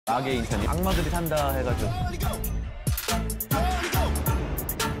악의 인천이 악마들이 산다 해가지고.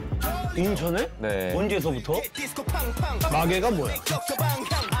 인천에? 네. 언제서부터? 마개가 뭐야?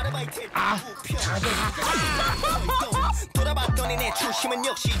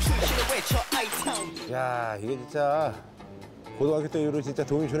 야, 이게 진짜 고등학교 때 이후로 진짜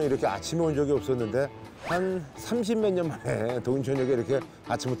동인천에 이렇게 아침에 온 적이 없었는데 한 30몇 년 만에 동인천역에 이렇게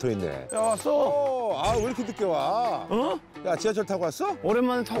아침부터 있네. 야, 왔어. 아, 왜 이렇게 늦게 와? 어? 야, 지하철 타고 왔어?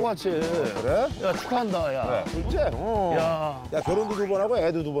 오랜만에 타고 왔지. 그래? 야, 축하한다, 야. 진짜? 야, 결혼도 2번 하고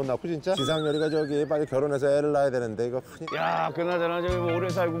애도 2번 낳고 진짜? 지상렬이가 저기 빨리 결혼해서 애를 낳아야 되는데 이거 야, 그나저나 저기 뭐 오래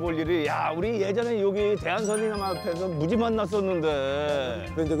살고 볼 일이. 야, 우리 예전에 여기 대한선인함 앞에서 무지 만났었는데.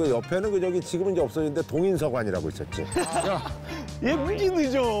 근데 이제 그 옆에는 그 저기 지금은 이제 없어졌는데 동인서관이라고 있었지. 야, 얘 무지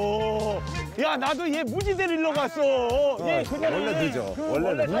늦어. 야, 나도 얘 무지 데리러 갔어. 얘 그전에 원래 늦어.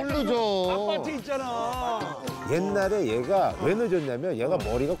 원래 늦어. 아파트 있잖아. 옛날에 얘가 왜 늦었냐면 얘가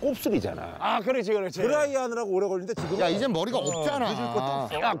머리가 곱슬이잖아. 아, 그렇지. 드라이 하느라고 오래 걸리는데 지금 야, 이제 머리가 없잖아. 늦을 것도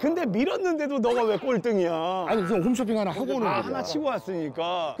없어. 야, 근데 밀었는데도 너가 왜 꼴등이야? 아니, 그냥 홈쇼핑 하나 하고 오는 거야. 하나 치고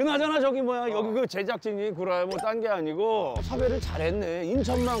왔으니까. 그나저나 저기 뭐야, 여기 그 제작진이 그래 뭐 딴 게 아니고 섭외를 잘했네.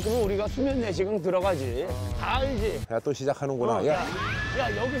 인천만큼은 우리가 수면 내시경 들어가지. 다 알지? 야, 또 시작하는구나. 야,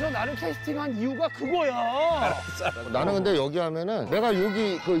 야, 여기서 나를 캐스팅한 이유가 그거야. 나는 근데 여기 하면은 내가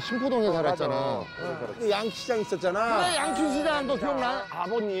여기 그 신포동에 살았잖아. 양시장 있었잖아. 그래, 양춘시장 너 기억나?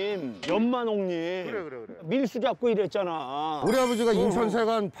 아버님, 연만옥님. 그래. 밀수 잡고 이랬잖아. 우리 아버지가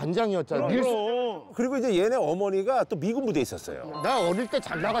인천세관 반장이었잖아. 그리고 이제 얘네 어머니가 또 미군 부대에 있었어요. 나 어릴 때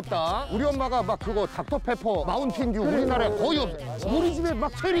잘 나갔다. 우리 엄마가 막 그거 닥터페퍼, 마운틴듀 우리나라에 거의 없어. 우리 집에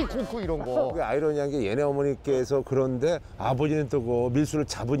막 체리 코코 이런 거. 그게 아이러니한 게 얘네 어머니께서 그런데 아버지는 또 그 밀수를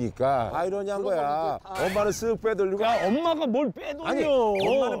잡으니까 아이러니한 거야. 엄마는 쓱 빼돌리고. 야, 엄마가 뭘 빼돌려. 아니,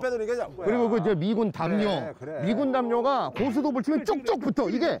 엄마는 빼돌리니까. 그리고 그 이제 미군 담요. 그래. 미군 담요가 고스톱을 치면 쭉쭉 붙어.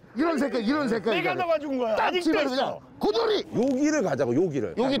 이게 이런 색깔. 내가 넣어준 거야. 아직도 있어. 고돌이. 여기를 가자고,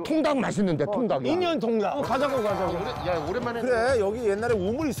 여기를. 여기 통닭 맛있는데 통닭이. 인연 통닭. 가자고. 야, 오랜만에. 그래, 여기 옛날에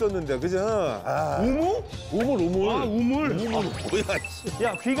우물 있었는데, 그죠? 아, 우무? 우물. 아, 우물. 뭐야, 씨.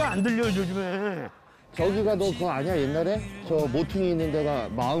 야, 귀가 안 들려 요즘에. 저기가 너 그거 아니야? 옛날에 저 모퉁이 있는 데가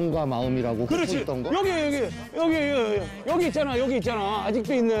마음과 마음이라고 그렇지. 있던 거? 여기 있잖아.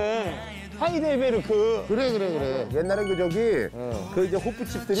 아직도 있네. 하이데베르크. 그래. 옛날에 그 저기, 그 이제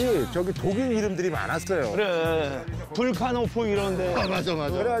호프집들이 저기 독일 이름들이 많았어요. 그래. 불카노프 이런데. 아, 맞아.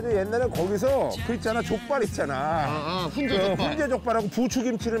 그래가지고 옛날에 거기서 그 있잖아, 족발 있잖아. 훈제족발. 훈제족발하고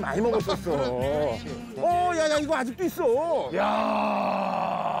부추김치를 많이 먹었었어. 야, 이거 아직도 있어.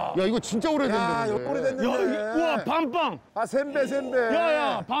 야, 이거 진짜 야, 오래됐는데. 이거 오래됐는데. 우와, 밤빵. 아, 셈배.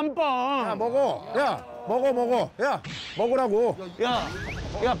 야, 밤빵. 야, 먹어. 야, 먹어. 야, 먹으라고.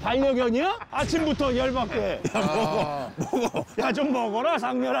 야, 반려견이야? 아침부터 열받게. 먹어. 야, 좀 먹어라,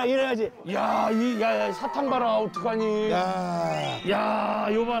 상렬아. 이래야지. 야, 사탕 봐라, 어떡하니. 야,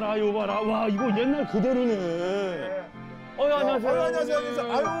 요 봐라. 와, 이거 옛날 그대로네. 안녕하세요. 안녕하세요.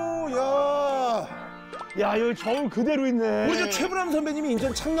 아유, 야. 야, 여기 저울 그대로 있네. 우리 저 최불암 선배님이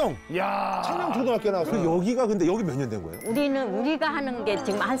인천 창녕 초등학교 나왔어. 여기가 근데 여기 몇 년 된 거예요? 우리가 하는 게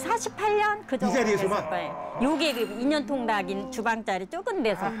지금 한 48년 그 정도 이 자리에서만? 됐을 거예요. 요게 그 인연통닭인 주방짜리 조금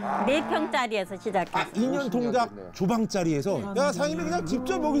돼서 4평짜리에서 시작했어요. 인연 통닭 주방짜리에서. 야, 상임이 그냥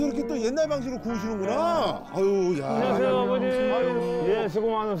직접 여기서 이렇게 또 옛날 방식으로 구우시는구나. 아유, 야. 안녕하세요, 아버지. 예,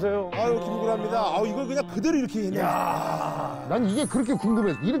 수고 많으세요. 아유, 김구라입니다. 아유, 이걸 그냥 그대로 이렇게 했네. 난 이게 그렇게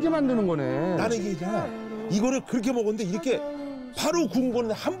궁금해. 이렇게 만드는 거네. 나는 이게 있잖아. 이거를 그렇게 먹었는데 이렇게 바로 구운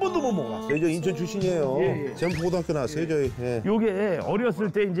거는 한 번도 못 먹어봤어요. 저 인천 출신이에요. 전북고등학교 나왔어요, 저희. 예. 요게 어렸을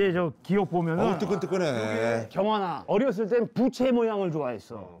때 이제 저 기억 보면은 뜨끈뜨끈해. 경환아, 어렸을 땐 부채 모양을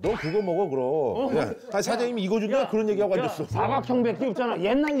좋아했어. 너 그거 먹어, 그럼. 야, 사장님이 이거 준다 그런 얘기하고 앉았어. 사각형밖에 없잖아.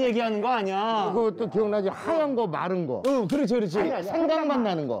 옛날 얘기하는 거 아니야. 그것도 기억나지? 하얀 거, 마른 거. 응, 그렇지. 생각만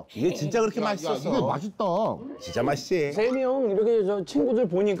나는 거. 이게 진짜 그렇게 맛있었어. 이거 맛있다. 진짜 맛있지. 3명 이렇게 저 친구들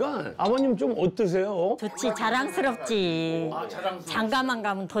보니까 아버님 좀 어떠세요? 좋지, 자랑스럽지. 장가만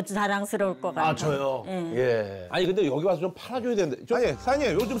가면 더 자랑스러울 것 같아. 저요? 예. 아니 근데 여기 와서 좀 팔아줘야 되는데. 아니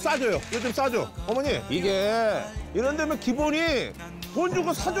사장님 요즘 싸줘요. 요즘 싸줘. 어머니 이게 이런 데면 기본이 돈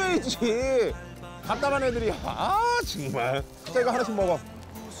주고 사줘야지. 답답한 애들이야. 아 정말. 자 이거 하나씩 먹어.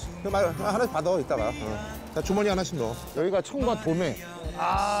 하나씩 받아 이따가. 자 주머니 하나씩 넣어. 여기가 청과 도매.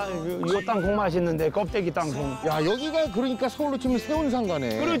 이거 땅콩 맛있는데 껍데기 땅콩. 야, 여기가 그러니까 서울로 치면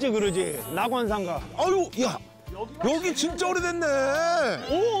세운상가네. 그렇지. 낙원상가. 아유 야 여기 진짜 오래됐네.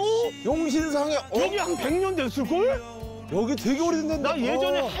 용신상에. 여기 한 100년 됐을걸? 여기 되게 오래됐네. 나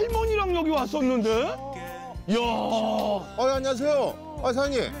예전에 할머니랑 여기 왔었는데. 이야. 안녕하세요.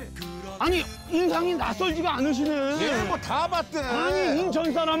 사장님. 아니 인상이 낯설지가 않으시네. 얘 뭐 다 봤대. 아니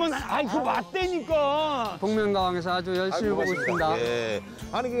인천 사람은 그 맞대니까. 복면가왕에서 아주 열심히 보고 있습니다. 예.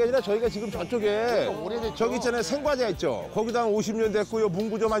 아니 그게 아니라 저희가 지금 저쪽에 저기 있잖아요 생과자 있죠. 거기다 한 50년 됐고요.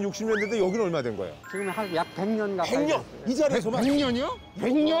 문구점 한 60년 됐는데 여기는 얼마 된 거예요? 지금 약 100년 가까이. 100년. 이 자리에서만 100년이요?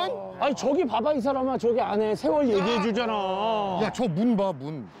 100년? 아니 저기 봐봐 이 사람아 저기 안에 세월 얘기해 주잖아. 야, 저 문 봐,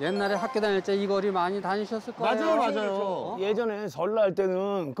 문. 옛날에 학교 다닐 때 이 거리 많이 다니셨을 거예요. 맞아요. 예전에 설날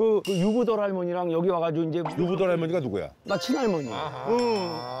때는 그 유부돌 할머니랑 여기 와가지고 이제 유부돌 할머니가 누구야? 나 친할머니.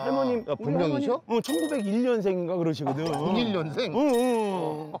 응. 할머님. 야, 분명이셔? 1901년생인가 그러시거든. 01년생?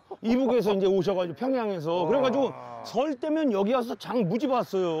 응. 이북에서 이제 오셔가지고 평양에서 그래가지고 설 때면 여기 와서 장 무지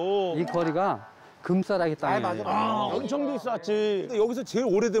봤어요. 이 거리가 금싸라기 땅이에요. 엄청 비쌌지. 근데 여기서 제일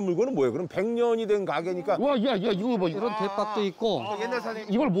오래된 물건은 뭐예요? 그럼 100년이 된 가게니까 와, 야, 이거 봐. 이런 대박도 있고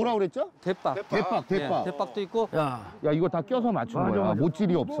이걸 뭐라 그랬죠? 대박. 대박. 예, 대박도 있고 야, 야, 이거 다 껴서 맞춘 거야. 맞아.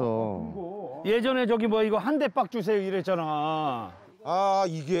 못질이 없어. 예전에 저기 뭐 이거 한 대박 주세요 이랬잖아. 아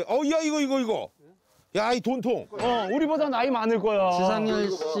이게 야 이거 야 이 돈통 우리보다 나이 많을 거야. 지상렬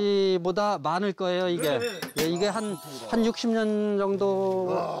씨보다 많을 거예요, 이게. 예, 이게 한 60년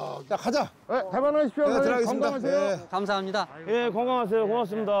정도. 자 가자. 네, 대만하십시오. 네, 들어가겠습니다. 건강하세요. 감사합니다. 예, 건강하세요.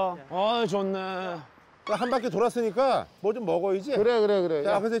 고맙습니다. 아, 좋네. 한 바퀴 돌았으니까 뭐 좀 먹어야지. 그래.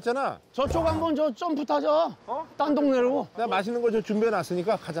 야 앞에서 있잖아. 저쪽 한번 저 점프 타자. 딴 동네로. 내가 맛있는 거 저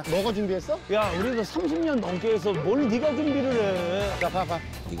준비해놨으니까 가자. 뭐가 준비했어? 야, 우리도 30년 넘게 해서 뭘 네가 준비를 해. 자 봐.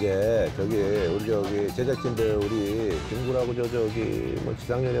 이게 저기 우리 저기 제작진들 우리 김구라고 저기 뭐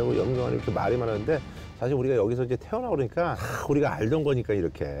지상렬하고 영경환이 이렇게 말이 많았는데 사실 우리가 여기서 이제 태어나고 그러니까 우리가 알던 거니까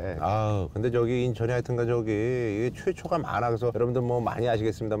이렇게. 근데 저기 인천이 하여튼가 저기 이게 최초가 많아. 그래서 여러분들 뭐 많이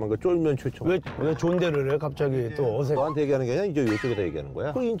아시겠습니다만 그 쫄면 최초. 왜 존대를 해? 갑자기 또 어색. 너한테 얘기하는 게 아니라 이제 이쪽에다 얘기하는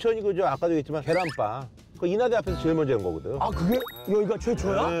거야. 그 인천이 그저 아까도 얘기했지만 계란빵. 그 이나대 앞에서 제일 먼저 한 거거든. 아, 그게 여기가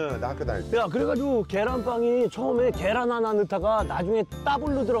최초야? 네, 나 학교 다닐 때. 야, 그래가지고 계란빵이 처음에 계란 하나 넣다가 나중에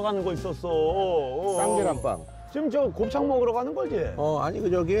따블로 들어가는 거 있었어. 쌍계란빵. 지금 저 곱창 먹으러 가는 거지? 아니 그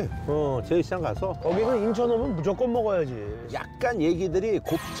저기 제일시장 가서 거기는 인천 오면 무조건 먹어야지. 약간 얘기들이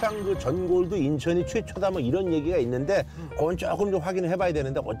곱창 그 전골도 인천이 최초다 뭐 이런 얘기가 있는데 그건 조금 좀 확인을 해봐야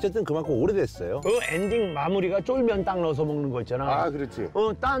되는데 어쨌든 그만큼 오래됐어요. 그 엔딩 마무리가 쫄면 딱 넣어서 먹는 거 있잖아. 그렇지.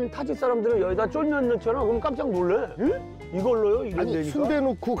 딴 타지 사람들은 여기다 쫄면 넣잖아. 그럼 깜짝 놀래. 응? 이걸로요? 아니, 이런다니까. 순대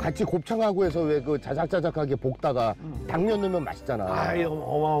넣고 같이 곱창하고 해서 왜 그 자작자작하게 볶다가 당면 넣으면 맛있잖아. 아이,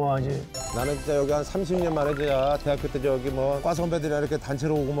 어마어마하지. 나는 진짜 여기 한 30년 만에 진짜 대학교 때 저기 뭐 과 선배들이랑 이렇게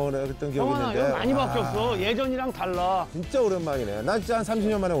단체로 오고 뭐 그랬던 기억이 형아, 있는데 여기 많이 바뀌었어. 예전이랑 달라. 진짜 오랜만이네. 난 진짜 한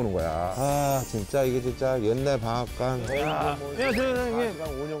 30년 만에 오는 거야. 진짜 이게 진짜 옛날 방앗간. 안녕하세요,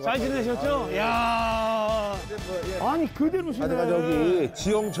 선생님. 잘 지내셨죠? 야 아니, 그대로시네. 내가 저기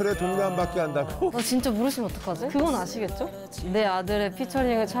지영철의 동네 한 바퀴 한다고. 진짜 모르시면 어떡하지? 그건 아시겠죠? 내 아들의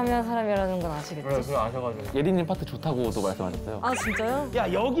피처링에 참여한 사람이라는 건 아시겠죠? 그거 아셔가지고. 예린님 파트 좋다고도 말씀하셨어요. 아 진짜요?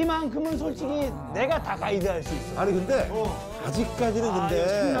 야, 여기만큼은 솔직히 내가 다 가이드 할 수 있어. 아니 근데 아직까지는 근데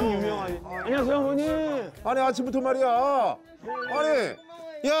충남 유명하지. 안녕하세요, 어머니. 아니 아침부터 말이야.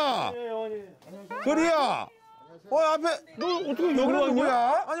 아니 야 그리야. 앞에 너 어떻게 여기로 여기는 왔냐?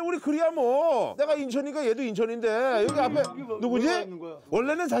 누구야? 아니 우리 그리야 뭐. 내가 인천이니까 얘도 인천인데 여기 앞에 누구지?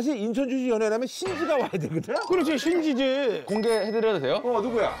 원래는 사실 인천 주시 연예라면 신지가 와야 되거든. 그렇지, 신지지. 공개해드려도 돼요?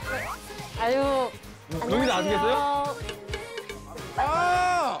 누구야? 아유. 누군지 아시겠어요?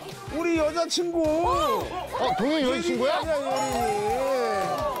 우리 여자친구. 동현이 여자친구야? 아니야 예린이.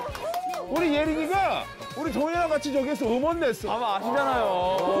 우리 예린이가 우리 동현이랑 같이 저기서 음원 냈어. 아마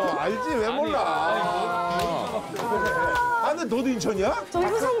아시잖아요. 알지 왜 몰라. 근데 너도 인천이야? 저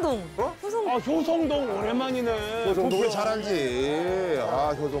효성동. 아, 효성동 오랜만이네. 효성동이 잘 알지.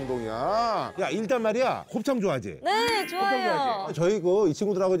 효성동이야. 야 일단 말이야 곱창 좋아하지? 네, 좋아요. 저희 이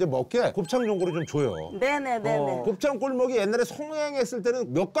친구들하고 이제 먹게 곱창 정보를 좀 줘요. 네네네네. 곱창 꼴목이 옛날에 성행했을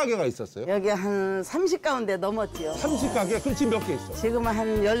때는 몇 가게가 있었어요? 여기 한 30가운데 넘었지요. 30가게? 그럼 지금 몇 개 있어? 지금은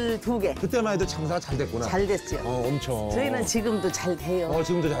한 12개. 그때만 해도 장사가 잘 됐구나. 잘 됐죠. 엄청. 저희는 지금도 잘 돼요.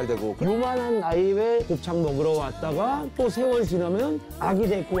 지금도 잘 되고. 요만한 나이에 곱창 먹으러 왔다가 또 세월 지나면 아기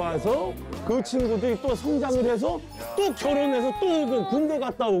데리고 와서 그 친구들이 또 성장을 해서 또 결혼해서 또 오고 군대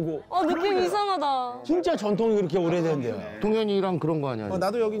갔다 오고. 느낌 이상하다. 진짜 전통이 그렇게 오래된대요. 동현이랑 그런 거 아니야?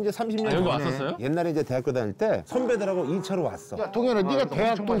 나도 여기 이제 30년 여기 전에 왔었어요? 옛날에 이제 대학교 다닐 때 선배들하고 2차로 왔어. 야, 동현아, 네가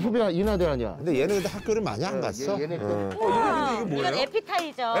대학도 후배 이나대 아니야? 근데 얘는 근데 학교를 많이 안 갔어. 얘네 때. 이건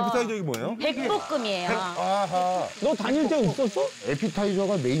에피타이저. 에피타이저 이게 뭐예요? 백볶음이에요. 아하. 너 다닐 때 없었어?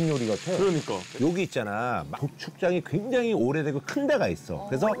 에피타이저가 메인 요리 같아. 그러니까. 여기 있잖아. 도축장이 굉장히 오래되고 큰 데가 있어.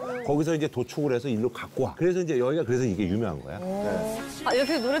 그래서 거기서 이제 도축을 해서 일로 갖고 와. 그래서 이제 여기가 그래서 이게 유명한 거야. 아,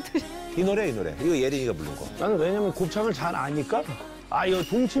 옆에 노래 들이. 이 노래. 이거 예린이가 부른 거. 나는 왜냐면 곱창을 잘 아니까 아, 이거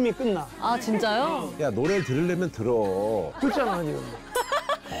동침이 끝나. 아 진짜요? 야, 노래를 들으려면 들어. 그렇잖아, 지금.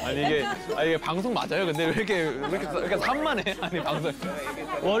 아니 이게 방송 맞아요? 근데 왜 이렇게 산만해? 아니 방송.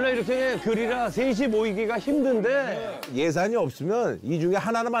 원래 이렇게 글이라 셋이 모이기가 힘든데 예산이 없으면 이 중에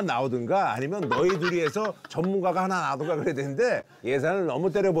하나만 나오든가 아니면 너희 둘이 해서 전문가가 하나 나오든가 그래야 되는데 예산을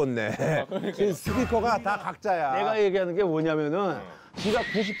너무 때려봤네. 지금 스피커가 다 각자야. 내가 얘기하는 게 뭐냐면은 지가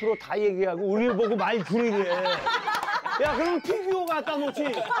 90% 다 얘기하고 우리를 보고 말 줄이래. 야, 그럼 피규어 갖다 놓지.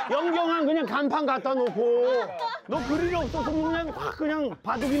 영경한 그냥 간판 갖다 놓고. 너 그릴이 없어서 그냥 확 그냥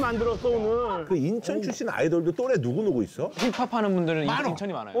바둑이 만들었어, 오늘. 그 인천 출신 아이돌도 또래 누구 있어? 힙합 하는 분들은 많어.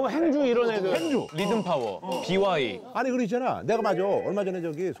 인천이 많아요. 행주 이런 애들. 행주. 리듬 파워, BY. 아니 그러 있잖아. 내가 맞아. 얼마 전에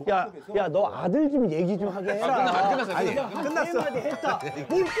저기 야, 너 아들 좀 얘기 좀 하게 해라. 끝났어요. 아니 끝났어요. 끝났어. 했다.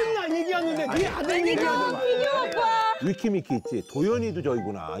 뭘 끝나 얘기하는데 네 아들 얘기하는 거야. 위키미키 있지. 도연이도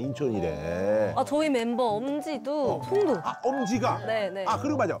저기구나. 인천이래. 아 저희 멤버 엄지도 송도. 아 엄지가. 네. 아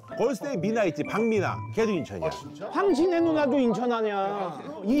그리고 맞아. 걸스데이 미나 있지. 박미나. 걔도 인천이야. 황신의 누나도 인천 아니야.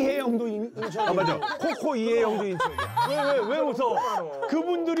 이혜영도 인천. 아 맞아. 코코 이혜영도 인천이야. 왜 웃어?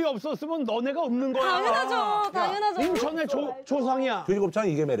 그분들이 없었으면 너네가 없는 거야. 당연하죠. 인천의 조상이야. 돼지곱창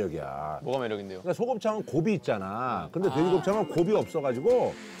이게 매력이야. 뭐가 매력인데요? 그러니까 소곱창은 곱이 있잖아. 근데 돼지곱창은 곱이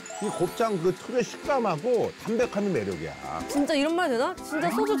없어가지고 이 곱창 그 틀의 식감하고 담백함이 매력이야. 진짜 이런 말 되나? 진짜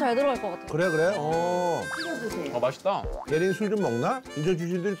소주 잘 들어갈 것 같아요. 그래. 맛있다. 예린 술 좀 먹나? 인천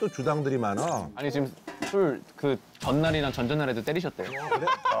주신들이 또 주당들이 많아. 아니 지금 술 그 전날이나 전전날에도 때리셨대요. 그래?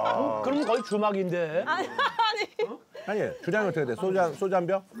 그럼 거의 주막인데. 아니 주량이 어떻게 돼? 소주 한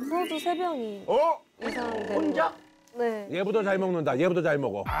병? 소주 3병이 어? 이상 되는 혼자? 네. 얘보다 잘 먹는다. 얘보다 잘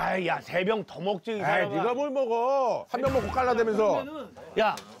먹어. 아이, 야, 3병 더 먹지, 이 에이, 사람아. 네가 뭘 먹어? 한 병 먹고 깔라대면서.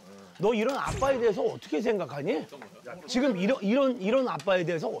 야, 너 이런 아빠에 대해서 어떻게 생각하니? 지금 이런 아빠에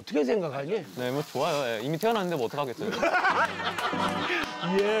대해서 어떻게 생각하니? 네, 뭐 좋아요. 예, 이미 태어났는데 뭐 어떡하겠어요.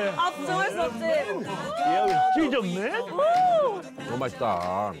 예. 아 부정할 수 없지. 찢었네? 너무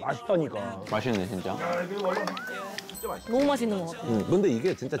맛있다. 맛있다니까. 맛있네 진짜. 너무 맛있는 것 같아요. 근데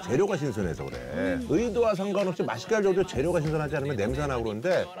이게 진짜 재료가 신선해서 그래. 의도와 상관없이 맛있게 하려고 재료가 신선하지 않으면 냄새나고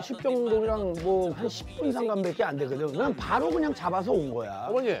그러는데 식정동이랑 뭐 한 10분 상관밖에 안 되거든. 그냥 바로 그냥 잡아서 온 거야.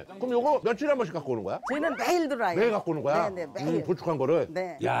 어머니 그럼 요거 며칠에 한 번씩 갖고 오는 거야? 저희는 매일 들어와요. 매일 갖고 오는 거야? 네, 매일. 도축한 거를?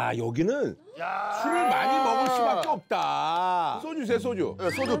 네. 야 여기는 술을 많이 먹을 수밖에 없다. 소주 주세요 소주.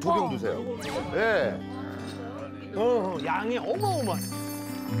 소주 2병 주세요. 예. 양이 어마어마해.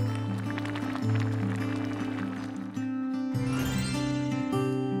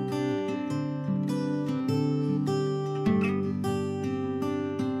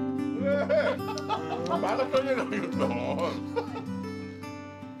 맛없던 얘가 이거.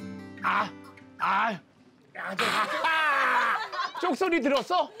 쪽소리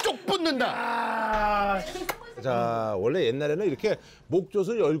들었어? 쪽 붙는다. 자 원래 옛날에는 이렇게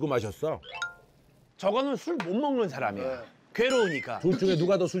목젖을 열고 마셨어. 저거는 술 못 먹는 사람이야. 괴로우니까. 둘 중에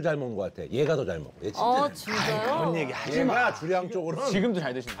누가 더 술 잘 먹는 것 같아? 얘가 더 잘 먹어. 얘 진짜. 아 진짜요? 그런 얘기 하지 마. 얘가 주량 쪽으로는 지금도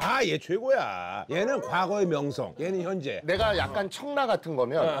잘 드시네. 아, 얘 최고야. 얘는 과거의 명성, 얘는 현재. 내가 약간 청라 같은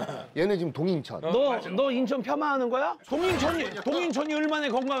거면 얘는 지금 동인천. 너 인천 폄하하는 거야? 동인천이 얼마나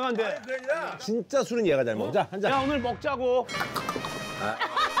건강한데. 진짜 술은 얘가 잘 먹자. 한 잔. 야, 오늘 먹자고.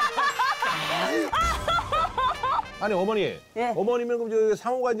 아니 어머니, 예. 어머니면 그럼 저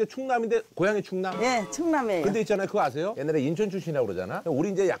상호가 이제 충남인데 고향이 충남? 예, 충남이에요. 근데 있잖아요, 그거 아세요? 옛날에 인천 출신이라고 그러잖아. 우리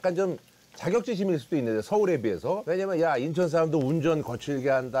이제 약간 좀 자격지심일 수도 있는데 서울에 비해서. 왜냐면 야 인천 사람들 운전 거칠게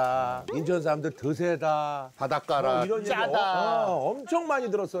한다. 인천 사람들 드세다. 바닷가라. 이런 얘기 짜다. 엄청 많이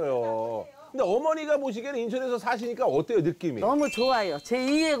들었어요. 근데 어머니가 보시기에는 인천에서 사시니까 어때요 느낌이? 너무 좋아요. 제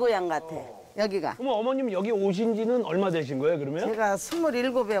 2의 고향 같아. 여기가. 그럼 어머님 여기 오신 지는 얼마 되신 거예요, 그러면? 제가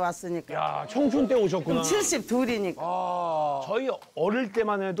 27에 왔으니까. 야, 청춘 때 오셨구나. 72이니까. 저희 어릴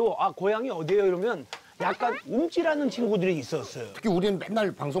때만 해도 고향이 어디예요? 이러면 약간 움찔하는 친구들이 있었어요. 특히 우리는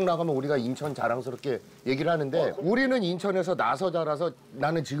맨날 방송 나가면 우리가 인천 자랑스럽게 얘기를 하는데 우리는 인천에서 나서 자라서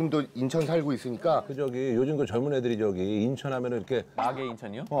나는 지금도 인천 살고 있으니까 그 저기 요즘 그 젊은 애들이 저기 인천 하면은 이렇게 마계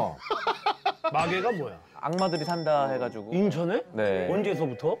인천이요? 마계가 뭐야? 악마들이 산다 해가지고. 인천에? 네.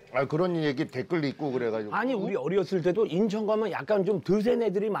 언제서부터? 그런 얘기 댓글 있고 그래가지고 아니, 우리 어렸을 때도 인천 가면 약간 좀 드센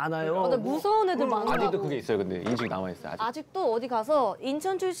애들이 많아요. 근데 무서운 애들 많아. 아직도 그게 있어요. 근데 인식이 남아있어요. 아직. 아직도 어디 가서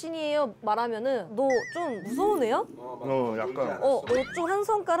인천 출신이에요 말하면은 너 좀 무서운 애야? 약간 너 좀 한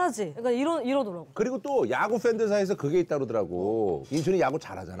손가락지? 약간 이러더라고. 그리고 또 야구 팬들 사이에서 그게 있다 그러더라고. 인천이 야구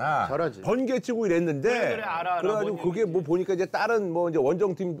잘하잖아. 잘하지. 번개 치고 이랬는데. 그래, 알아. 그래가지고 그게 뭐 보니까 이제 다른 뭐 이제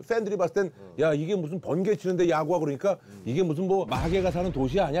원정팀 팬들이 봤을 땐 야 이게 무슨 번개 번개 치는데 야구하고 그러니까 이게 무슨 뭐 마개가 사는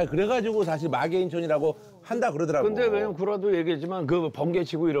도시 아니야? 그래가지고 사실 마개인천이라고 한다 그러더라고. 근데 왜냐면 구라도 얘기했지만 그 번개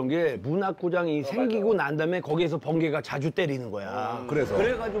치고 이런 게 문학구장이 생기고 난 다음에 거기에서 번개가 자주 때리는 거야.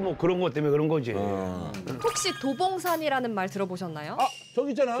 그래가지고 뭐 그런 것 때문에 그런 거지. 혹시 도봉산이라는 말 들어보셨나요? 아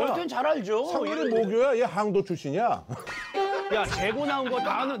저기 있잖아. 저한테는 잘 알죠. 상렬이 모교야. 얘 항도 출신이야. 야 재고 나온 거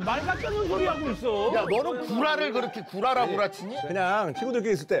다 아는 말 같지 않는 소리 하고 있어. 야 너는 구라를 그렇게 구라라 구라치니? 그냥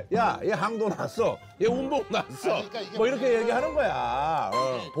친구들끼리 있을 때 야 얘 항도 났어. 얘 운봉 났어. 뭐 이렇게 얘기하는 거야.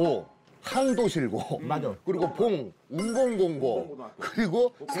 도, 항도 실고 맞아. 그리고 봉, 운봉공고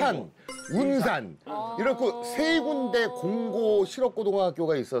그리고 산, 운산 이렇게 세 군데 공고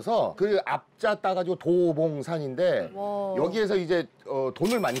실업고등학교가 있어서 그 앞자 따가지고 도봉산인데 여기에서 이제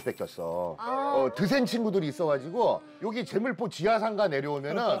돈을 많이 뺏겼어. 드센 친구들이 있어가지고 여기 재물포 지하상가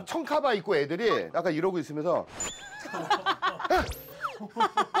내려오면은 청카바 입고 애들이 약간 이러고 있으면서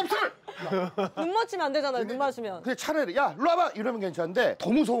눈 맞추면 안 되잖아요. 눈 맞추면. 그냥 차라리 야 일로 와봐 이러면 괜찮은데 더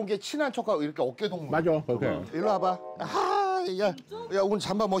무서운 게 친한 척하고 이렇게 어깨 동무. 맞아. 그렇게. 일로 와봐. 야 오늘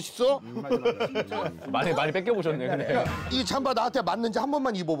잠바 멋있어? 많이 뺏겨보셨네, 근데. 이 잠바 나한테 맞는지 한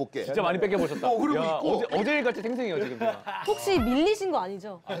번만 입어볼게. 진짜 많이 뺏겨보셨다. 그리고 야, 있고. 어제 같이 생생해요, 지금. 혹시 밀리신 거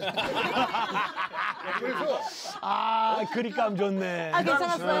아니죠? 그래서 그립감 좋네. 아,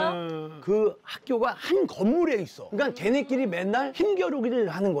 괜찮았어요? 그 학교가 한 건물에 있어. 그러니까 걔네끼리 맨날 힘겨루기를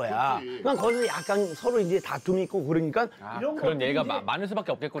하는 거야. 그러니까 거기서 약간 서로 이제 다툼이 있고 그러니까 이런 그런 것들이 얘기가 이제 많을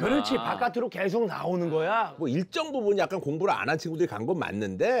수밖에 없겠구나. 그렇지. 바깥으로 계속 나오는 거야. 뭐 일정 부분 약간 공부를 안 한 친구들이 간 건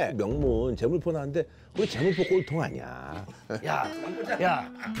맞는데 명문 재물포 나왔는데 우리 재물포 꼴통 아니야. 야,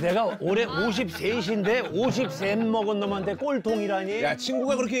 내가 올해 53인데 53 먹은 놈한테 꼴통이라니? 야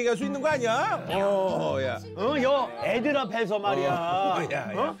친구가 그렇게 얘기할 수 있는 거 아니야? 야. 여 애들 앞에서 말이야.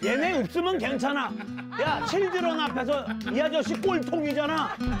 야. 얘네 없으면 괜찮아. 야, 칠드런 앞에서 이 아저씨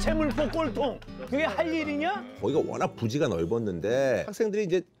꼴통이잖아. 재물포 꼴통. 그게 할 일이냐? 거기가 워낙 부지가 넓었는데 학생들이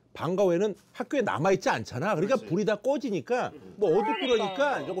이제 방과 후에는 학교에 남아있지 않잖아. 그러니까 불이 다 꺼지니까 뭐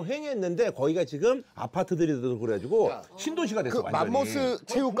어둡고 조금 횡했는데 거기가 지금 아파트들이 돼서 그래가지고 신도시가 됐어. 그 완전히. 맘모스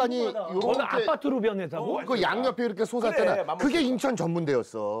체육관이 거기 요렇게 아파트로 변했다고? 그 양옆에 이렇게 솟았잖아. 그게 인천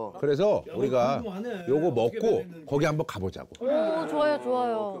전문대였어. 그래서 우리가 요거 먹고 거기 한번 가보자고. 오,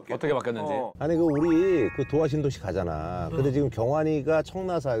 좋아요. 어떻게 바뀌었는지. 아니 그 우리 그 도화 신도시 가잖아. 근데 지금 경환이가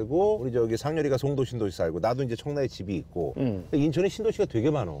청라 살고 우리 저기 상렬이가 송도 신도시 살고 나도 이제 청라에 집이 있고 인천에 신도시가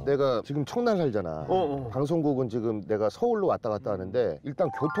되게 많어. 내가 지금 청라 살잖아. 방송국은 지금 내가 서울로 왔다 갔다 하는데 일단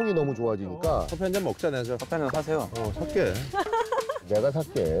교통이 너무 좋아지니까 커피 한 잔 먹자 내가. 커피 한잔 사세요. 살게. 내가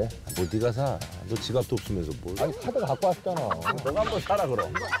살게. 뭐 네가 사. 너 지갑도 없으면서 뭘. 아니 카드 갖고 왔잖아. 너가 한번 사라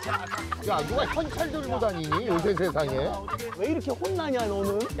그럼. 야 누가 현찰 들고 다니니 요새 세상에? 왜 이렇게 혼나냐,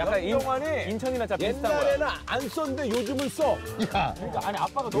 너는? 약간 인천이나 진짜 비슷한 거야. 옛날에는 안 썼는데 요즘은 써. 야 아니,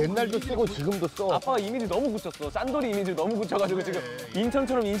 아빠가 너무 옛날도 쓰고 지금도 써. 아빠가 이미지 너무 굳혔어. 짠돌이 이미지 너무 굳혀가지고 지금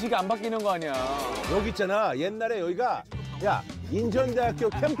인천처럼 인식이 안 바뀌는 거 아니야. 여기 있잖아. 옛날에 여기가 야 인천대학교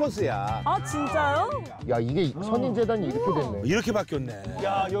캠퍼스야. 아, 진짜요? 야 이게 선인재단이 이렇게 됐네. 이렇게 바뀌었네.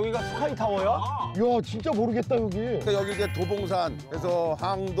 야, 여기가 스카이타워야? 야 진짜 모르겠다 여기. 그러니까 여기 이제 도봉산, 그래서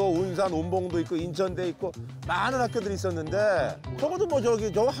항도, 운산, 운봉도 있고 인천대 있고 많은 학교들이 있었는데 저것도 뭐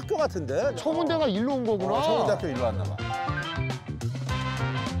저거 학교 같은데? 청운대가 일로 온 거구나. 청운대학교 일로 왔나 봐.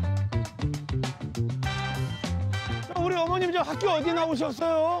 우리 어머님 저 학교 어디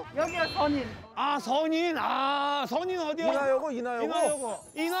나오셨어요? 여기가 선인. 아, 선인. 아, 선인 어디야? 이나여고.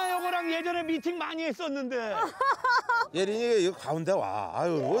 이나여고랑 예전에 미팅 많이 했었는데. 예린이 이거 가운데 와.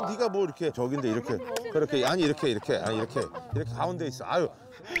 아유, 뭐 네가 뭐 이렇게 저긴데 이렇게 그렇게 아니 이렇게 가운데 있어. 아유.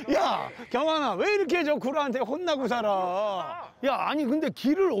 야, 경환아, 왜 이렇게 저 구라한테 혼나고 살아? 야, 아니 근데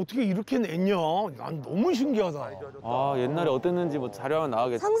길을 어떻게 이렇게 냈냐? 난 너무 신기하다. 아, 옛날에 어땠는지 뭐 자료 하나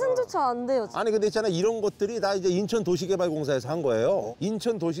나가겠다. 상상조차 안 돼요. 아니 근데 있잖아 이런 것들이 다 이제 인천도시개발공사에서 한 거예요.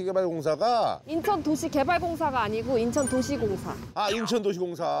 인천도시개발공사가 인천도시개발공사가 아니고 인천도시공사.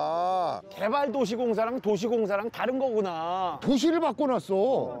 인천도시공사. 개발도시공사랑 도시공사랑 다른 거구나. 도시를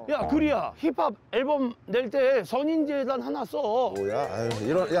바꿔놨어. 야, 그리야 힙합 앨범 낼 때 선인재단 하나 써. 뭐야? 아유,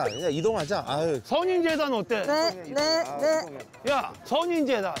 이런 야 이동하자. 아유. 선인재단 어때? 네. 야,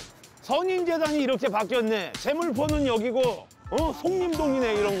 선인재단이 이렇게 바뀌었네. 재물포는 여기고,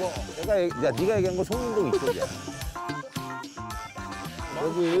 송림동이네 이런 거. 네가 얘기한 거 송림동 이쪽이야.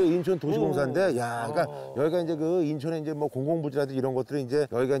 여기 인천도시공사인데, 그러니까 여기가 이제 그 인천에 이제 뭐 공공부지라든지 이런 것들이 이제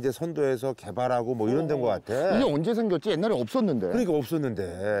여기가 이제 선도해서 개발하고 뭐 이런 데인 것 같아. 이게 언제 생겼지? 옛날에 없었는데. 그러니까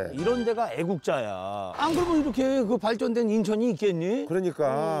없었는데. 이런 데가 애국자야. 안 그러면 이렇게 그 발전된 인천이 있겠니?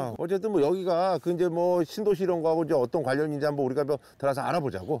 그러니까 어쨌든 뭐 여기가 그 이제 뭐 신도시 이런 거하고 이제 어떤 관련인지 한번 우리가 뭐 들어가서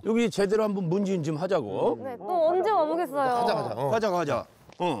알아보자고. 여기 제대로 한번 문진 좀 하자고. 네, 또 언제 와보겠어요. 가자. 가자.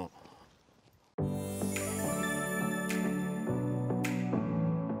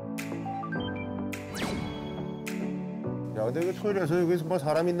 근데 이게 토요일에서 여기서 뭐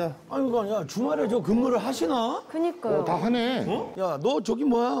사람 있나? 아니 그거 아니야. 주말에 저 근무를 하시나? 그니까요. 다 하네. 야, 너 저기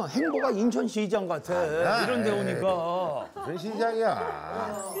뭐야? 행보가 인천시장 같아. 이런 데 오니까. 무슨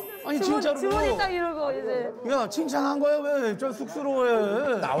시장이야? 아니 진짜로. 주머니 딱 이러고 이제. 야, 칭찬한 거야 왜? 저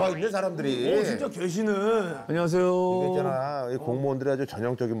쑥스러워해. 나와 있는 사람들이. 진짜 계시네. 안녕하세요. 이게 있잖아, 이 공무원들의 아주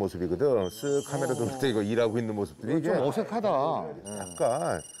전형적인 모습이거든. 쓱 카메라 돌릴 때 이거 일하고 있는 모습들이 이게 좀 어색하다.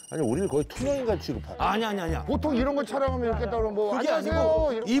 약간 아니 우리를 거의 투명인간 취급하고. 아니야. 보통 이런 거 촬영하면 이렇게 따로 뭐 그게 안녕하세요.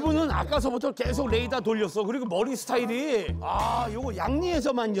 아니고 이런- 이분은 아까서부터 계속 레이더 돌렸어. 그리고 머리 스타일이 요거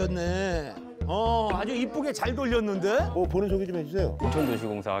양리에서 만졌네. 아주 이쁘게 잘 돌렸는데. 본인 소개 좀 해주세요.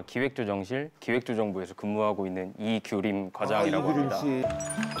 인천도시공사 기획조정실 기획조정부에서 근무하고 있는 이규림 과장이라고 이규림 합니다. 씨.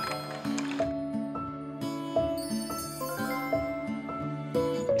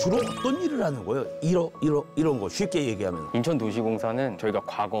 주로 어떤 일을 하는 거예요? 이런 거 쉽게 얘기하면. 인천도시공사는 저희가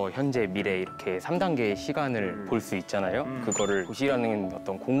과거, 현재, 미래 이렇게 3단계의 시간을 볼 수 있잖아요. 그거를 도시라는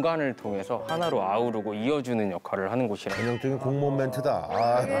어떤 공간을 통해서 하나로 아우르고 이어주는 역할을 하는 곳이라고. 전형적인 공무원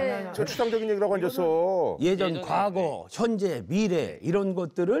멘트다. 저 추상적인 얘기라고 앉았어. 예전, 과거, 현재, 미래 이런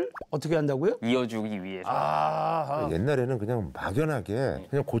것들을 어떻게 한다고요? 이어주기 위해서. 옛날에는 그냥 막연하게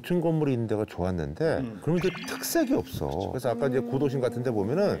그냥 고층 건물이 있는 데가 좋았는데 그러면 이제 특색이 없어. 그래서 아까 이제 구도심 같은 데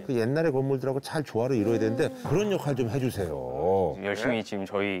보면은 그 옛날의 건물들하고 잘 조화를 이뤄야 되는데 그런 역할 좀 해주세요. 열심히 지금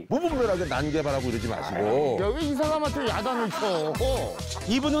저희 무분별하게 난개발하고 이러지 마시고. 야, 왜 이 사람한테 야단을 쳐?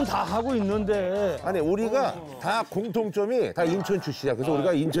 이분은 다 하고 있는데. 아니 우리가 다 공통점이 다 인천 출신이야. 그래서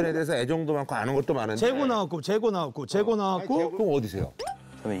우리가 인천에 대해서 애정도 많고 아는 것도 많은데. 재고 나왔고. 그럼 어디세요?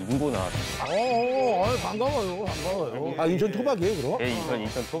 저는 인고 나왔어요. 반가워요. 인천 토박이에요 그럼? 네,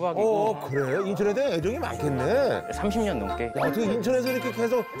 인천 토박이고 그래? 인천에 대한 애정이 많겠네. 30년 넘게 야, 어떻게 인천에서 이렇게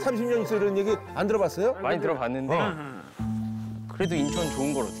계속 30년 있어 이런 얘기 안 들어봤어요? 많이 들어봤는데 그래도 인천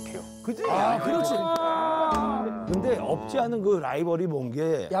좋은 걸 어떡해요. 그지? 그렇지. 근데 없지 않은 그 라이벌이 뭔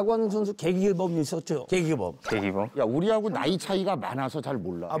게 야구하는 선수 계기범이 있었죠. 계기범. 야, 우리하고 나이 차이가 많아서 잘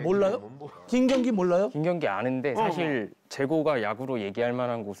몰라. 몰라요? 김경기 몰라요? 김경기 아는데 사실 재고가 야구로 얘기할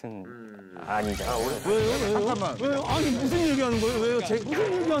만한 곳은 아니잖아요. 왜요? 잠깐만. 왜요? 아니 무슨 얘기하는 거예요? 왜요? 무슨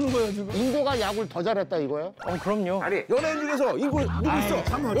얘기하는 거예요 지금? 인도가 야구를 더 잘했다 이거야? 그럼요. 아니 연예인 중에서 인구 누구 있어?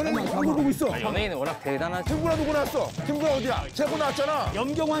 연예인 중에 인구 누구 있어? 연예인은 워낙 대단하죠. 김구라 누구 나왔어? 김구라 어디야? 재고 나왔잖아.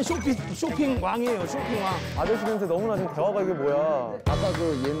 염경환 쇼핑 왕이에요. 쇼핑 왕. 아저씨 냄새 너무나 지금 대화가 이게 뭐야. 아까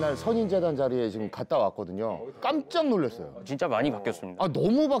그 옛날 선인재단 자리에 지금 갔다 왔거든요. 깜짝 놀랐어요. 진짜 많이 바뀌었습니다.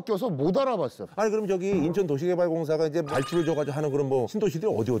 너무 바뀌어서 못 알아봤어. 아니 그럼 저기 인천도시개발공사가 이제 발주를 줘가지고 하는 그런 뭐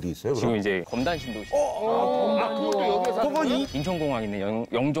신도시들이 어디 있어요? 지금 이제 검단 신도시. 그것도 여기서 그거 인천공항 있는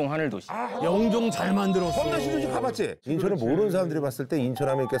영종 하늘도시. 영종 잘 만들었어. 검단 신도시 가봤지? 인천을 모르는 사람들이 봤을 때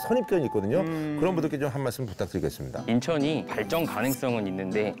인천하면 이렇게 선입견이 있거든요. 그런 분들께 좀 한 말씀 부탁드리겠습니다. 인천이 발전 가능성은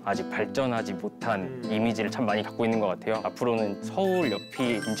있는데 아직 발전하지 못한 이미지를 참 많이 갖고 있는 것 같아요. 앞으로는 서울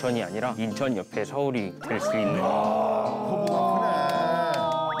옆이 인천이 아니라 인천 옆에 서울이 될 수 있는.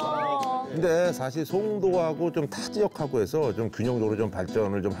 근데 사실 송도하고 좀 타 지역하고 해서 좀 균형적으로 좀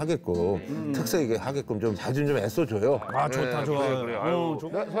발전을 좀 하게끔 특색 있게 하게끔 좀 자주 좀 애써줘요. 좋다 좋아요. 그래요.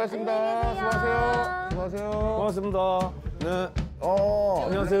 네, 수고하셨습니다. 수고하세요. 고맙습니다. 네.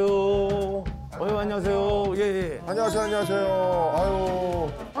 안녕하세요. 안녕하세요. 예.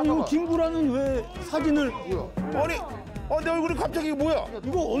 안녕하세요. 아니 이거 김구라는 왜 사진을? 아니, 내 얼굴이 갑자기 뭐야?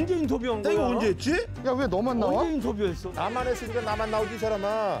 이거 언제 인터뷰한 거야? 내가 언제 했지? 야, 왜 너만 나와? 언제 인터뷰했어? 나만 했으니까 나만 나오지 이 사람아.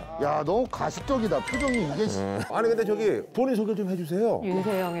 야, 너무 가식적이다. 표정이 이게. 아니 근데 저기 본인 소개 좀 해주세요.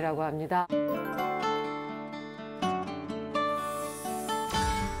 윤세영이라고 합니다.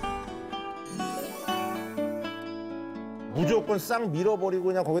 무조건 싹 밀어버리고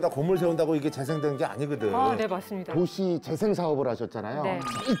그냥 거기다 건물 세운다고 이게 재생된 게 아니거든. 네, 맞습니다. 도시 재생 사업을 하셨잖아요. 네.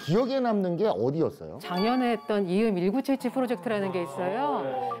 이 기억에 남는 게 어디였어요? 작년에 했던 이음 1977 프로젝트라는 게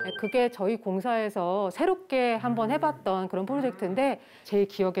있어요. 그게 저희 공사에서 새롭게 한번 해봤던 그런 프로젝트인데 제일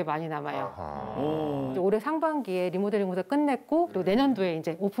기억에 많이 남아요. 올해 상반기에 리모델링 공사 끝냈고 또 내년도에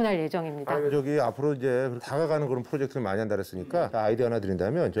이제 오픈할 예정입니다. 저기 앞으로 이제 다가가는 그런 프로젝트를 많이 한다 그랬으니까 아이디어 하나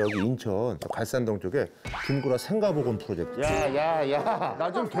드린다면 저기 인천 갈산동 쪽에 김구라 생가보건 프로젝트. 야.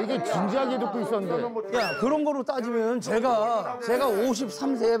 나 좀 되게 진지하게 듣고 있었는데. 야 그런 거로 따지면 제가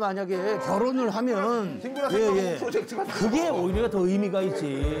 53세에 만약에 결혼을 하면 프로젝트가 그게 오히려 더 의미가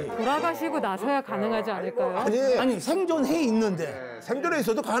있지. 돌아가시고 나서야 가능하지 않을까요? 아니 생존해 있는데. 생전에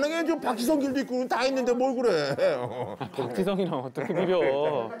있어도 가능해. 좀 박지성 길도 있고 다 있는데 뭘 그래. 박지성이랑 어떻게 비벼.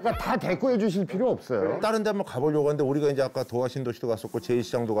 그러니까 다 대꾸해 주실 필요 없어요. 다른 데 한번 가보려고 하는데 우리가 이제 아까 도화신도시도 갔었고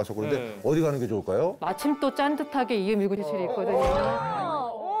제2시장도 갔었고 그런데 어디 가는 게 좋을까요? 마침 또 짠듯하게 이음 1977이 있거든요.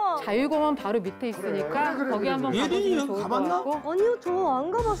 자유공원 바로 밑에 있으니까 거기 한번 가보시면 좋을 것 같고. 아니요, 저 안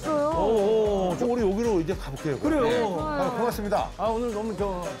가봤어요. 우리 여기로 이제 가볼게요. 그래요. 고맙습니다. 아, 오늘 너무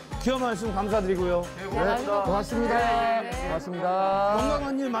귀한 말씀 감사드리고요. 네, 고맙습니다. 고맙습니다.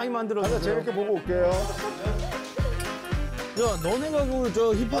 건강한 일 많이 만들어주세요. 재밌게 보고 올게요. 야, 너네가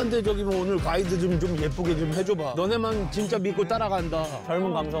저 힙한데 저기 뭐 오늘 가이드 좀 예쁘게 좀 해줘봐. 너네만 진짜 믿고 따라간다.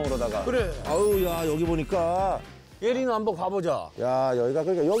 젊은 감성으로다가. 그래. 아우, 야, 여기 보니까 예린아 한번 가보자. 야, 여기가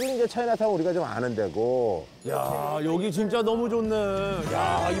그러니까 여기는 이제 차이나타운 우리가 좀 아는 데고. 야, 여기 진짜 너무 좋네.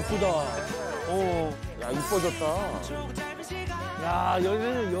 야, 이쁘다. 야, 이뻐졌다. 야,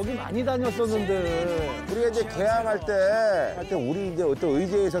 여기 많이 다녔었는데. 우리가 이제 개항할 때 우리 이제 어떤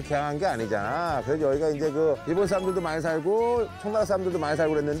의제에서 개항한 게 아니잖아. 그래서 여기가 이제 그 일본 사람들도 많이 살고 청나라 사람들도 많이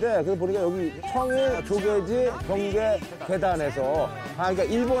살고 그랬는데 그래서 보니까 여기 청일, 조계지, 경계, 계단에서 그러니까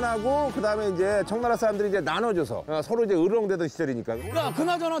일본하고 그다음에 이제 청나라 사람들이 이제 나눠줘서 서로 이제 으르렁대던 시절이니까. 야,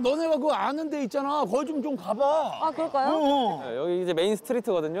 그나저나 너네가 그거 아는 데 있잖아. 거기 좀 가봐. 아, 그럴까요? 네, 여기 이제 메인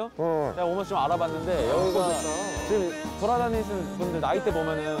스트리트거든요. 제가 오면서 좀 알아봤는데 여기가 지금 돌아다니시는 분들 나이대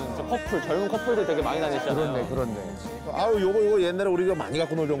보면은 젊은 커플들 되게 많이 다니시잖아요. 그렇네. 아유, 요거 옛날에 우리가 많이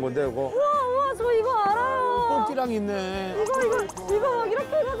갖고 놀던 건데, 이거. 우와, 저 이거 알아요. 뽑기랑 있네. 이거 막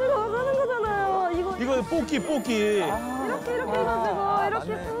이렇게 해가지고 하는 거잖아요. 이거 뽑기. 이렇게 해가지고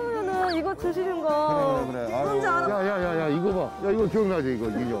이렇게 쓰면은 이거 주시는 거. 그래. 뭔지 알아? 야, 이거 봐. 야, 이거 기억나지, 이거,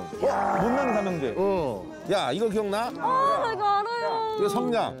 인형. 못나는 삼형제. 야, 이거 기억나? 나 이거 알아요. 이거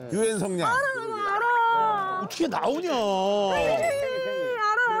성냥, 유엔 성냥. 어떻게 나오냐.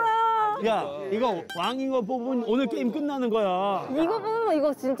 야, 이거 왕잉어 뽑으면 오늘 게임 끝나는 거야. 이거 뽑으면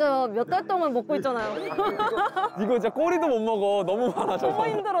이거 진짜 몇 달 동안 먹고 있잖아요. 이거 진짜 꼬리도 못 먹어. 너무 많아, 저거.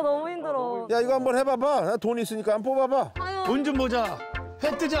 너무 힘들어. 야, 이거 한번 해봐봐. 나 돈 있으니까 한번 뽑아봐. 돈 좀 보자.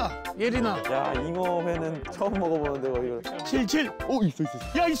 회 뜨자, 예린아. 야, 잉어회는 처음 먹어보는데, 이걸. 77. 있어.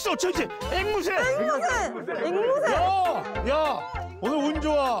 야, 있어, 천지. 앵무새. 야, 오늘 운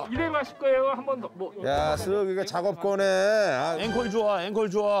좋아. 이래 마실 거예요? 한 번 더. 야, 쓱 이거 작업권에. 아, 앵콜 좋아.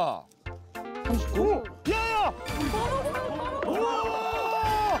 39. 야야!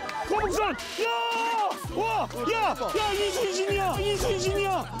 우와! 거북선! 야! 와! 야, 이순신이야!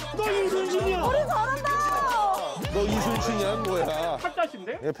 너 이순신이야! 우리 잘한다. 너 이순신이야, 뭐야?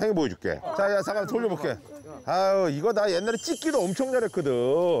 팔자신데? 예, 팽이 보여줄게. 자, 야, 잠깐 돌려볼게. 아유, 이거 나 옛날에 찍기도 엄청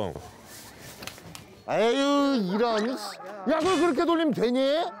잘했거든. 에휴, 이런. 야, 그걸 그렇게 돌리면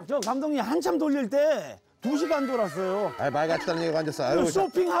되니? 저 감독님 한참 돌릴 때 2시간 돌았어요. 아이, 말 같다는 얘기가 앉았어. 아유,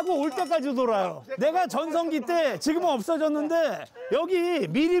 쇼핑하고 올 때까지 돌아요. 내가 전성기 때 지금은 없어졌는데 여기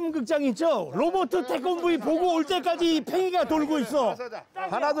미림극장 있죠? 로봇 태권브이 보고 올 때까지 이 팽이가 돌고 있어.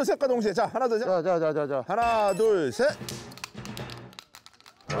 하나, 둘, 셋과 동시에. 자, 하나, 둘, 셋. 자. 하나, 둘, 셋.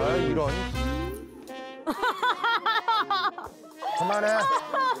 아, 이런. 그만해.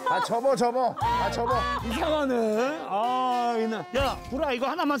 접어. 이상하네. 아, 이날. 야, 구라 이거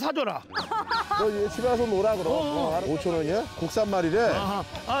하나만 사줘라. 너 이제 집에 와서 놀아, 그럼. 5,000원이야? 국산 말이래.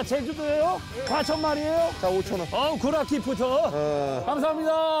 아, 제주도예요? 과천 말이에요? 자, 5,000원. 구라 기프터.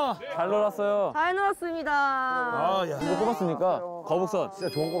 감사합니다. 잘 놀았어요. 잘 놀았습니다. 아, 야. 이거 뽑았으니까 거북선. 진짜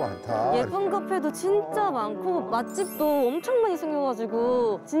좋은 거 많다. 예쁜 카페도 진짜 많고 맛집도 엄청 많이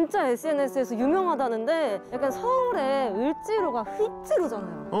생겨가지고 진짜 SNS에서 유명하다는데 약간 서울에 을지로가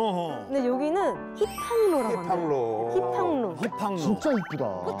휘지로잖아요. 근데 여기는 힙항로라고 하는데. 힙항로. 진짜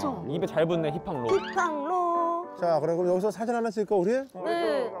이쁘다. 그쵸? 입에 잘 붙네, 힙항로. 힙항로. 자, 그럼 여기서 사진 하나 찍을까, 우리?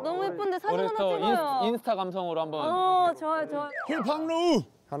 네, 너무 예쁜데 사진 우리 하나 또 찍어요. 인스타 감성으로 한번. 좋아요. 힙항로.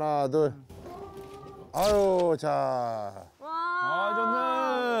 하나, 둘. 아유, 자. 아,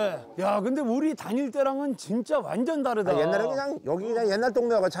 좋네. 야, 근데 우리 다닐 때랑은 진짜 완전 다르다. 옛날에 그냥 여기 그냥 옛날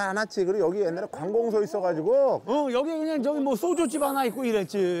동네가 잘 안 왔지. 그리고 여기 옛날에 관공서 있어가지고. 여기 그냥 저기 뭐 소주집 하나 있고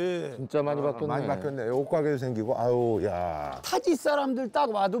이랬지. 진짜 많이 바뀌었네. 많이 바뀌었네. 옷가게도 생기고. 아유, 야. 타지 사람들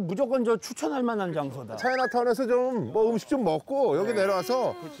딱 와도 무조건 저 추천할 만한 장소다. 차이나타운에서 좀 뭐 음식 좀 먹고 여기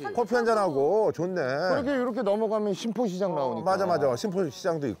내려와서 커피 한잔 하고 좋네. 이렇게 넘어가면 신포시장 나오니까. 맞아.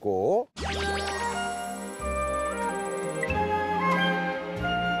 신포시장도 있고.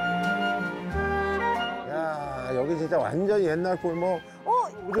 야, 여기 진짜 완전히 옛날 꼴뭐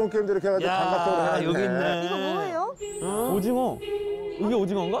오징어 게임도 이렇게 해가지고 감각적으로 해놨네. 여기 있네. 이거 뭐예요? 오징어. 이게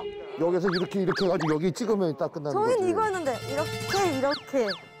오징어인가? 여기서 이렇게 해가지고 여기 찍으면 딱 끝나는 거지. 저희는 이거였는데 이렇게.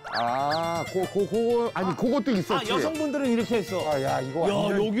 아, 그것도 있었지. 여성분들은 이렇게 했어. 야, 이거 야,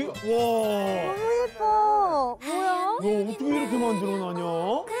 완전... 여기 와. 너무 예뻐. 뭐야? 너 어떻게 이렇게 만들어놨냐?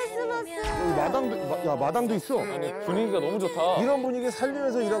 크리스마스. 마당도 있어. 분위기가 너무 좋다. 이런 분위기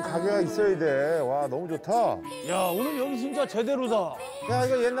살리면서 이런 가게가 있어야 돼. 와, 너무 좋다. 야, 오늘 여기 진짜 제대로다. 야,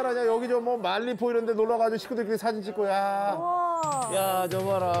 이거 옛날 아니야. 여기 저 뭐 말리포 이런 데 놀러가지고 식구들끼리 사진 찍고, 야. 와. 야, 저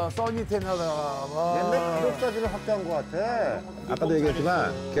봐라. 써니 테너다. 옛날 기록사진을 확대한 것 같아. 아까도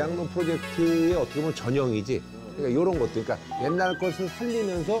얘기했지만 계양로 프로젝트의 어떻게 보면 전형이지. 그러니까 이런 것들, 그러니까 옛날 것을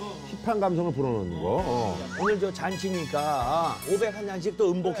살리면서 힙한 감성을 불어넣는 거. 오늘 저 잔치니까 501잔씩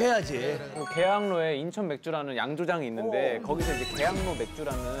또 음복해야지. 계양로에 인천 맥주라는 양조장이 있는데 거기서 이제 계양로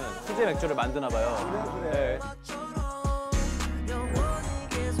맥주라는 수제 맥주를 만드나 봐요. 네.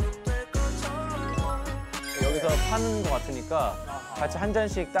 여기서 파는 것 같으니까 같이 한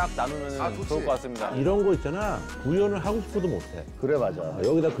잔씩 딱 나누면 좋을 것 같습니다. 이런 거 있잖아. 구현을 하고 싶어도 못해. 그래, 맞아.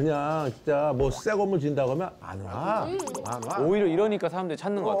 여기다 그냥 진짜 뭐 새 건물 진다고 하면 안 와. 안 와. 오히려 이러니까 사람들이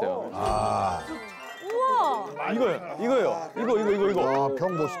찾는 것 같아요. 우와. 이거예요. 이거. 와,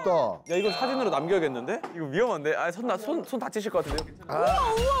 병 멋있다. 야, 이거 사진으로 남겨야겠는데? 이거 위험한데? 아, 손 다치실 것 같은데요?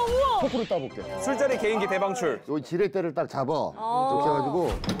 우와. 포크로 따볼게. 술자리 개인기 대방출. 여기 지렛대를 딱 잡아. 이렇게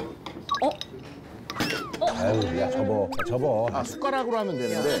해가지고. 아유, 야, 접어. 아, 숟가락으로 하면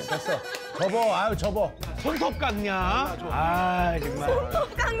되는데. 됐어. 접어, 아유, 접어. 손톱 깎냐? 아, 정말.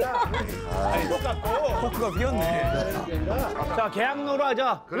 포크가 휘었네. 자, 계양로로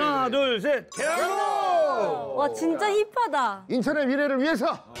하자. 하나, 둘, 셋. 계양로! 와, 진짜 힙하다. 인천의 미래를 위해서.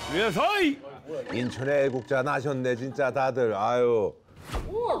 위에서이! 인천의 애국자 나셨네, 진짜 다들. 아유.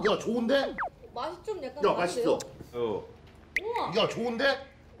 야, 좋은데? 맛이 좀 약간 야, 맛있어. 우와. 야, 좋은데?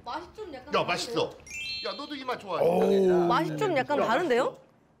 맛이 좀 약간 야, 맛있어. 야, 너도 이 맛 좋아하지? 맛이 좀 약간 다른데요?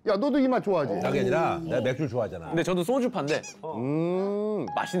 야, 너도 이 맛 좋아하지? 그게 아니라 내가 맥주를 좋아하잖아. 근데 저도 소주파인데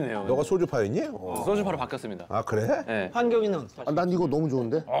맛있네요. 너가 소주파였니? 소주파로 바뀌었습니다. 아, 그래? 네. 환경이는? 아, 난 이거 너무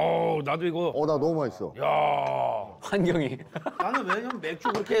좋은데? 나도 이거. 나 너무 맛있어. 야, 환경이. 나는 왜냐면 맥주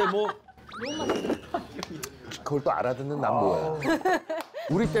그렇게 뭐. 그걸 또 알아듣는 난 뭐야.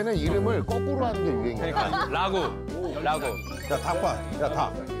 우리 때는 이름을 거꾸로 하는 게 유행이야. 그러니까 라구. 야, 닭 봐. 야,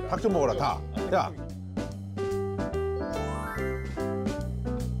 닭. 닭 좀 먹어라, 닭. 야.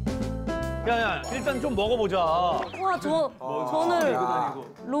 야, 일단 좀 먹어보자. 와, 저는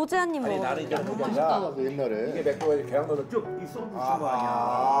로제 한 입 먹어요. 옛날에. 이게 맥주가 계양로는 쭉 있었던 거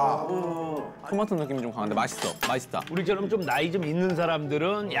아니야. 토마토 느낌이 좀 강한데 맛있다. 우리처럼 좀 나이 좀 있는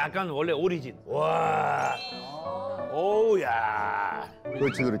사람들은 약간 원래 오리진. 와. 오우야.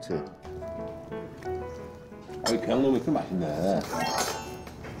 그렇지. 계양로 맥주 맛있네.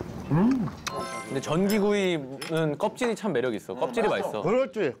 근데 전기구이는 껍질이 참 매력 있어. 껍질이 맛있어.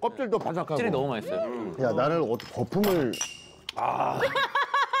 그렇지. 껍질도 바삭하고. 껍질이 너무 맛있어요. 야, 나는 거품을.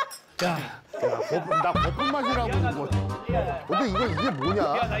 나 거품 마시라고. 근데 이게 뭐냐?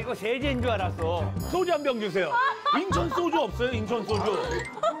 야, 나 이거 세제인 줄 알았어. 소주 한 병 주세요. 인천 소주 없어요, 인천 소주.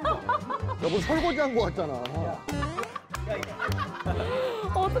 여보, 설거지 한 거 같잖아.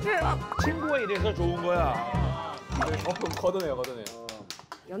 어떡해. 친구가 이래서 좋은 거야. 걷어내요.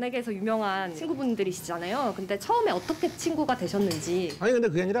 연예계에서 유명한 친구분들이시잖아요. 근데 처음에 어떻게 친구가 되셨는지. 아니, 근데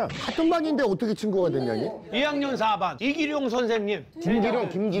그게 아니라 같은 반인데 어떻게 친구가 됐냐니? 2학년 4반 이기룡 선생님. 김기룡.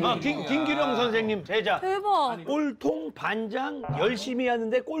 김기룡 선생님 제자. 대박. 꼴통 반장 열심히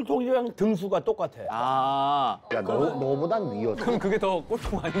하는데 꼴통이랑 등수가 똑같아. 아, 야, 너보단 위였어. 그럼 그게 더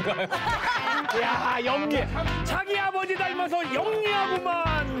꼴통 아닌가요? 야, 영리. 자기 아버지 닮아서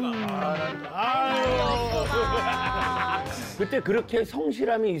영리하구만. 아유. 그때 그렇게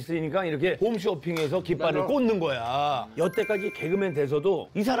성실함이 있으니까 이렇게 홈쇼핑에서 깃발을 꽂는 거야. 여태까지 개그맨 돼서도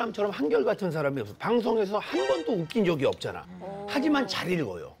이 사람처럼 한결같은 사람이 없어. 방송에서 한 번도 웃긴 적이 없잖아. 하지만 잘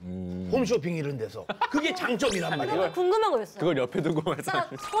읽어요. 홈쇼핑 이런 데서. 그게 장점이란 말이야. 궁금한 거 있어요. 그걸 옆에 두고 말씀. 딱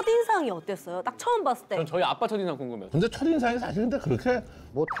첫인상이 어땠어요? 딱 처음 봤을 때. 전 저희 아빠 첫인상 궁금해요. 근데 첫인상이 사실 근데 그렇게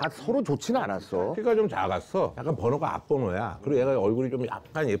뭐 다 서로 좋지는 않았어. 키가 좀 작았어. 약간 번호가 앞번호야. 그리고 얘가 얼굴이 좀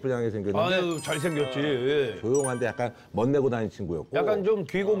약간 예쁘장하게 생겼는데 아유, 잘생겼지. 조용한데 약간 멋내고 다니는 친구였고. 약간 좀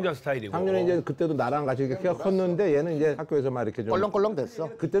귀공자 스타일이고. 작년에 이제 그때도 나랑 같이 이렇게 키가 컸는데 얘는 이제 학교에서 막 이렇게 좀 껄렁껄렁 됐어.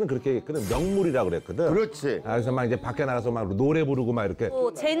 그때는 그렇게 얘기했거든. 명물이라고 그랬거든. 그렇지. 그래서 막 이제 밖에 나가서 막 노래 부르고 막 이렇게.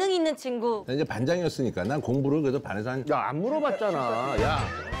 또 재능 있는 친구. 난 이제 반장이었으니까 난 공부를 그래도 반에서 한 야, 안 물어봤잖아. 야,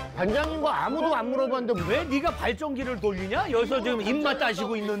 반장인 거 아무도 안 물어봤는데 왜 네가 발전기를 돌리냐? 여기서 지금 입맛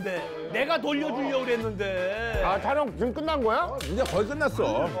따시고 있는데 내가 돌려주려고 그랬는데. 아, 촬영 지금 끝난 거야? 이제 거의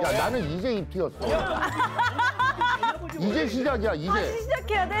끝났어. 야, 나는 이제 입티였어. 이제 시작이야, 이제.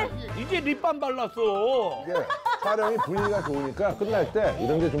 시작해야 돼? 이제 립밤 발랐어. 이게 촬영이 분위기가 좋으니까 끝날 때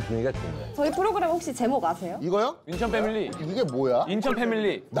이런 게 좀 분위기가 좋네. 저희 프로그램 혹시 제목 아세요? 이거요? 인천패밀리. 이게 뭐야?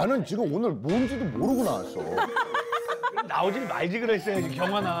 인천패밀리. 나는 지금 오늘 뭔지도 모르고 나왔어. 나오질 말지 그랬어야지,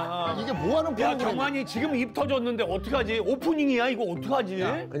 경환아. 이게 뭐 하는 야, 프로그램이야? 경환이 지금 입 터졌는데 어떡하지? 오프닝이야, 이거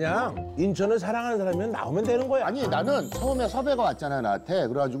어떡하지? 그냥 인천을 사랑하는 사람이면 나오면 되는 거야. 아니 나는 처음에 섭외가 왔잖아 나한테.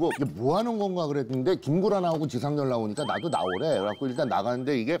 그래가지고 이게 뭐 하는 건가 그랬는데 김구라 나오고 지상렬 나오니까 나도 나오래. 그래갖고 일단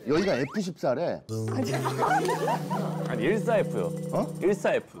나가는데 이게 여기가 F14래. 아니 일사에프요. 어?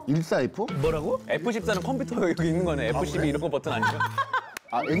 일사에프. 일사에프? 뭐라고? F14는 컴퓨터 여기 있는 거네. F12 이런 거 버튼 아니죠?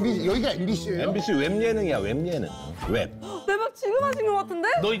 아 MBC 여기가 MBC예요? MBC 웹 예능이야, 웹 예능. 웹. 대박 지금 하신 것 같은데?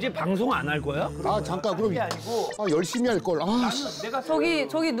 너 이제 방송 안 할 거야? 아 잠깐 그럼 열심히 할 걸. 아 씨.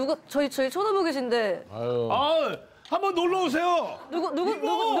 저기 누구 저희 쳐다보고 계신데 아, 한번 놀러 오세요.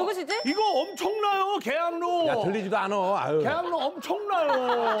 누구시지? 이거 엄청나요, 계양로. 야, 들리지도 않아. 아유. 계양로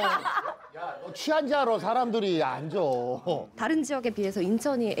엄청나요. 너 취한 줄 알아 사람들이 앉아. 다른 지역에 비해서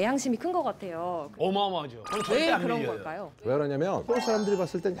인천이 애양심이 큰 것 같아요. 어마어마하죠. 왜 그런 걸까요? 왜 그러냐면 서울 사람들이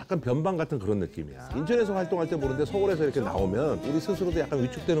봤을 땐 약간 변방 같은 그런 느낌이야. 인천에서 활동할 때 모르는데 서울에서 이렇게 나오면 우리 스스로도 약간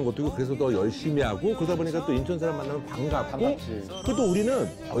위축되는 것도 있고 그래서 더 열심히 하고 그러다 보니까 또 인천 사람 만나면 반갑고 또 우리는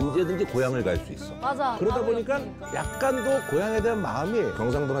언제든지 고향을 갈 수 있어. 맞아. 그러다 보니까 약간 더 고향에 대한 마음이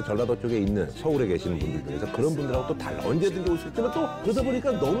경상도나 전라도 쪽에 있는 서울에 계시는 분들 중에서 그런 분들하고 또 달라. 언제든지 올 수 있지만 또 그러다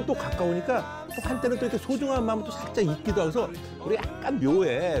보니까 너무 또 가까우니까 또 한때는 또 이렇게 소중한 마음은 또 살짝 있기도 해서 우리 약간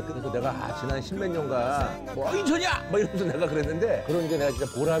묘해. 그래서 내가 지난 십몇 년간 뭐 인천이야! 막 이러면서 내가 그랬는데 그런 게 내가 진짜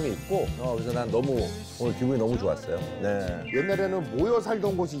보람이 있고 그래서 난 너무 오늘 기분이 너무 좋았어요. 네. 옛날에는 모여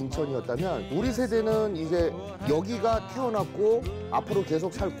살던 곳이 인천이었다면 우리 세대는 이제 여기가 태어났고 앞으로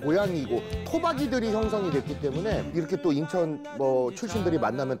계속 살 고향이고 토박이들이 형성이 됐기 때문에 이렇게 또 인천 뭐 출신들이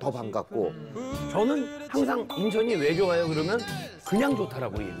만나면 더 반갑고. 저는 항상 인천이 왜 좋아요 그러면 그냥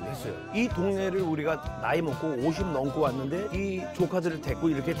좋다라고 얘기를 했어요. 이 동네를 우리가 나이 먹고 50 넘고 왔는데 이 조카들을 데리고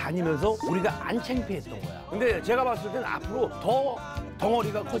이렇게 다니면서 우리가 안 창피했던 거야. 근데 제가 봤을 때는 앞으로 더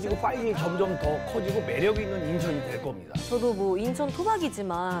덩어리가 커지고 파일이 점점 더 커지고 매력 있는 인천이 될 겁니다. 저도 뭐 인천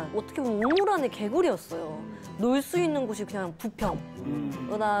토박이지만 어떻게 보면 우물 안에 개구리였어요. 놀 수 있는 곳이 그냥 부평,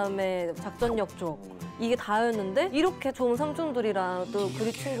 그다음에 작전역 쪽. 이게 다였는데 이렇게 좋은 삼촌들이랑 또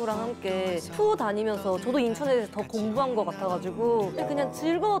그리 친구랑 함께 투어 다니면서 저도 인천에 대해서 더 공부한 것 같아가지고 그냥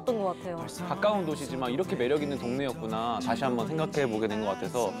즐거웠던 것 같아요. 가까운 도시지만 이렇게 매력 있는 동네였구나 다시 한번 생각해 보게 된 것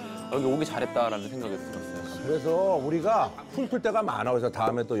같아서 여기 오기 잘했다라는 생각이 들었어요. 그래서 우리가 훑을 때가 많아. 그래서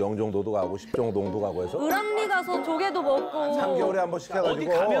다음에 또 영종도도 가고 십정동도 가고 해서 을암리 가서 조개도 먹고 3개월에 한 번씩 해가지고 어디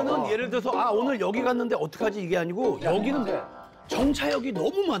가면은 예를 들어서 아 오늘 여기 갔는데 어떡하지 이게 아니고 여기는 정차역이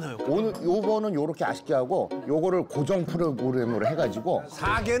너무 많아요. 오늘 요거는 요렇게 아쉽게 하고 요거를 고정 프로그램으로 해가지고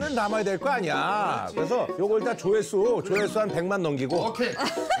 4개는 담아야 될 거 아니야. 그래서 요거 일단 조회수 한 100만 넘기고. 오케이.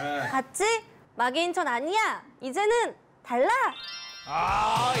 봤지? 마게 인천 아니야. 이제는 달라.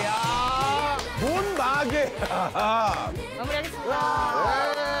 아, 야, 뭔 마개야.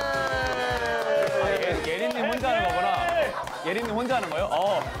 예린님 혼자 하는 거구나. 예린님 혼자 하는 거예요?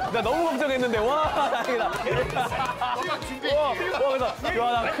 나 너무 걱정했는데 와 다행이다. 그래서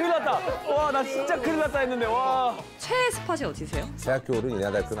나 큰일 났다. 와 나 진짜 큰일 났다 했는데 와. 최애 스팟이 어디세요? 대학교를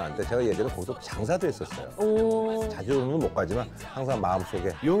인하대학교 나왔는데 제가 예전에 거기서 장사도 했었어요. 자주는 못 가지만 항상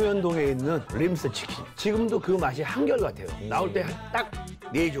마음속에. 용현동에 있는 림스 치킨. 지금도 그 맛이 한결같아요. 나올 때 딱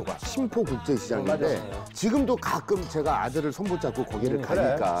 4조각. 심포국제시장인데 지금도 가끔 제가 아들을 손붙잡고 거기를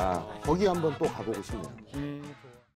가니까 거기 한번 또 가보고 싶네요.